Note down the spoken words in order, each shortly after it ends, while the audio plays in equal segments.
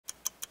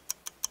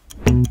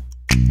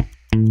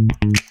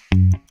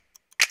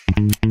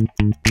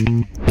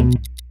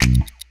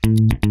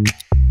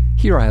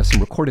have some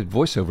recorded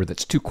voiceover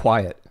that's too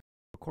quiet.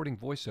 Recording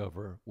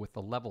voiceover with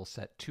the level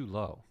set too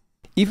low.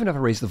 Even if I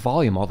raise the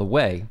volume all the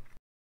way,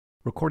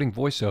 recording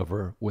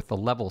voiceover with the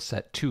level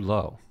set too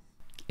low.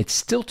 It's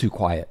still too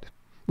quiet.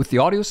 With the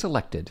audio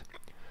selected,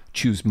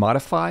 choose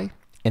Modify,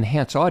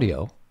 Enhance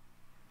Audio,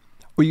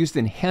 or use the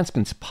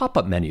Enhancements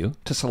pop-up menu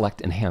to select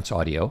Enhance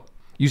Audio.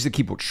 Use the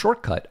keyboard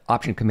shortcut,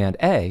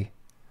 Option-Command-A,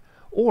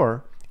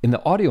 or in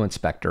the Audio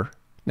Inspector,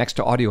 next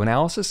to Audio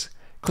Analysis,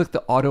 click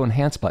the Auto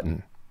Enhance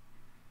button.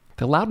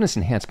 The loudness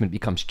enhancement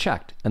becomes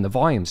checked, and the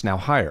volume's now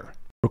higher.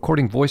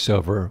 Recording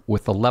voiceover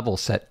with the level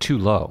set too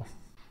low.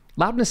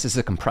 Loudness is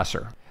a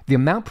compressor. The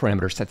amount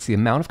parameter sets the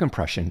amount of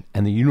compression,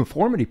 and the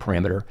uniformity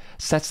parameter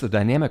sets the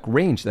dynamic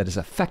range that is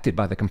affected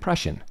by the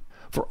compression.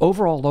 For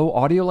overall low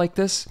audio like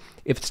this,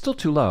 if it's still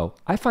too low,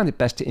 I find it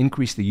best to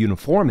increase the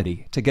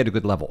uniformity to get a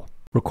good level.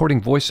 Recording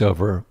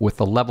voiceover with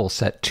the level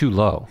set too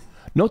low.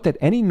 Note that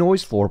any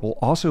noise floor will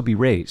also be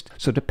raised,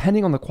 so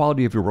depending on the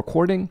quality of your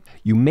recording,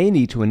 you may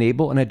need to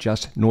enable and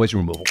adjust noise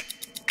removal.